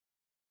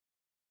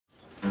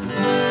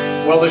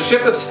Well, the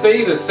ship of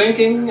state is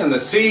sinking and the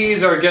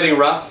seas are getting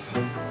rough.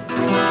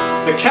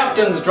 The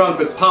captain's drunk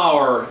with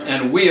power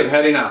and we have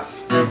had enough.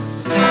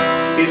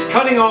 He's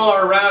cutting all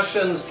our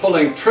rations,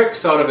 pulling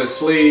tricks out of his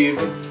sleeve.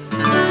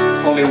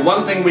 Only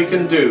one thing we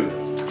can do.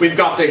 We've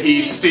got to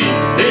heave Steve.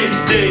 Heave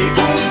Steve.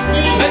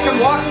 Make him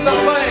walk the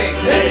plank.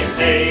 Heave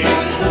Steve.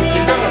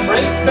 He's gonna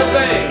break the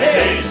bank.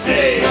 Heave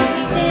Steve.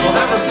 We'll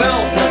have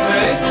ourselves to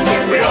thank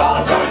if we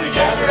all join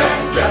together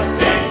and just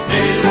heave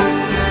Steve.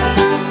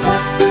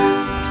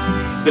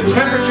 The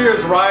temperature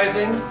is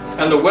rising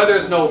and the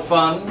weather's no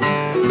fun.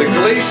 The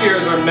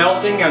glaciers are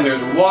melting and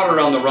there's water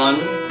on the run.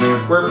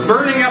 We're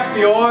burning up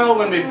the oil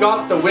when we've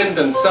got the wind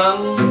and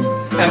sun.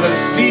 And with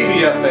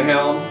Stevie at the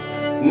helm,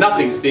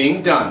 nothing's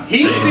being done.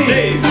 Heave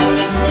Steve!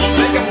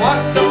 Make him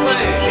walk the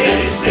plank.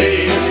 Heave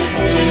Steve!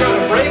 He's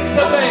gonna break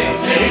the bank.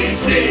 Heave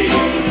Steve!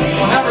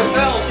 We'll have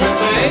ourselves to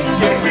thank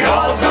if we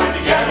all come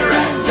together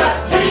and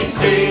just heave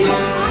Steve.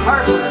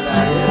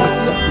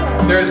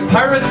 There's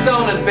pirates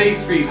down in Bay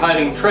Street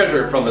hiding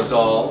treasure from us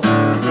all.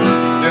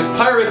 There's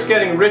pirates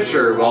getting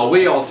richer while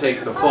we all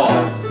take the fall.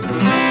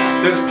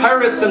 There's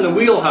pirates in the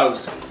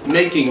wheelhouse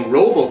making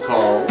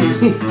robocalls.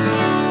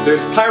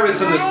 There's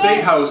pirates in the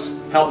State House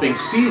helping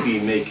Stevie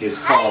make his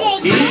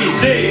calls. Heave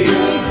Steve!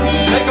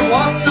 Make him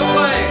walk the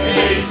plank.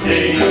 Heave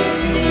Steve!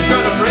 He's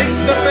gonna break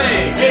the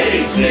bank.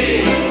 Heave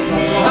Steve!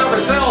 We'll have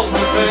ourselves to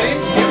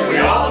thank if we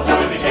all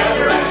join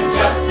together and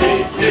just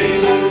heave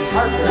Steve.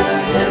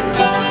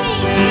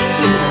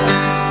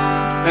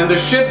 And the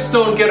ships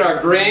don't get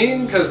our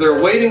grain because they're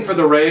waiting for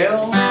the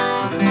rail.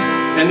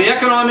 And the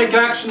economic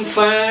action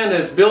plan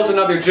has built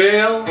another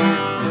jail.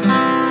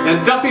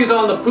 And Duffy's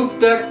on the poop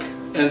deck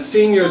and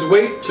seniors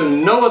wait to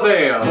no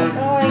avail.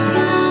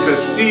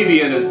 Because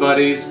Stevie and his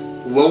buddies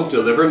won't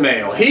deliver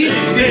mail. Heave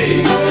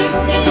Steve!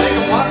 Make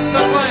him walk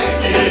the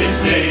plank. Heave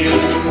Steve!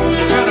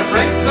 He's gonna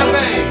break the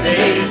bank.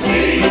 Heave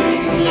Steve!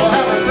 We'll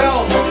have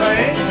ourselves to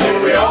thank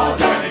if we all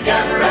join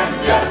together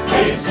and just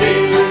heave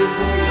Steve.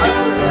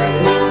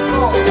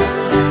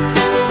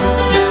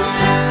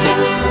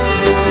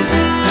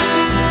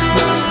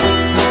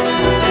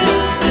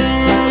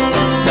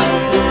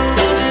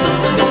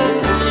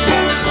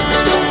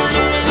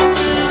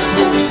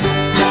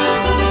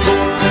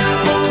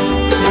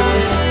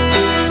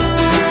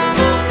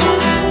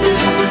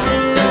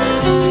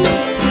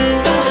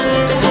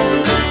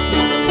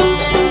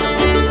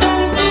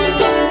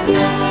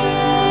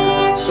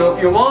 So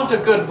if you want a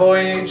good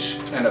voyage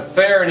and a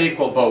fair and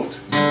equal boat,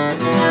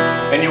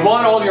 and you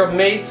want all your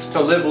mates to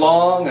live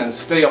long and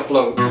stay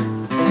afloat,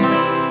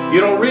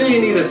 you don't really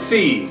need a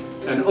sea,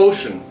 an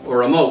ocean,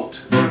 or a moat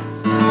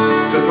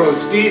to throw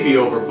Stevie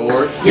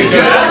overboard. You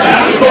just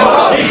have to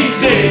go Heave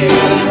Steve!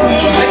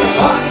 Make him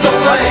walk the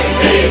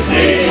plank. Heave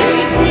Steve!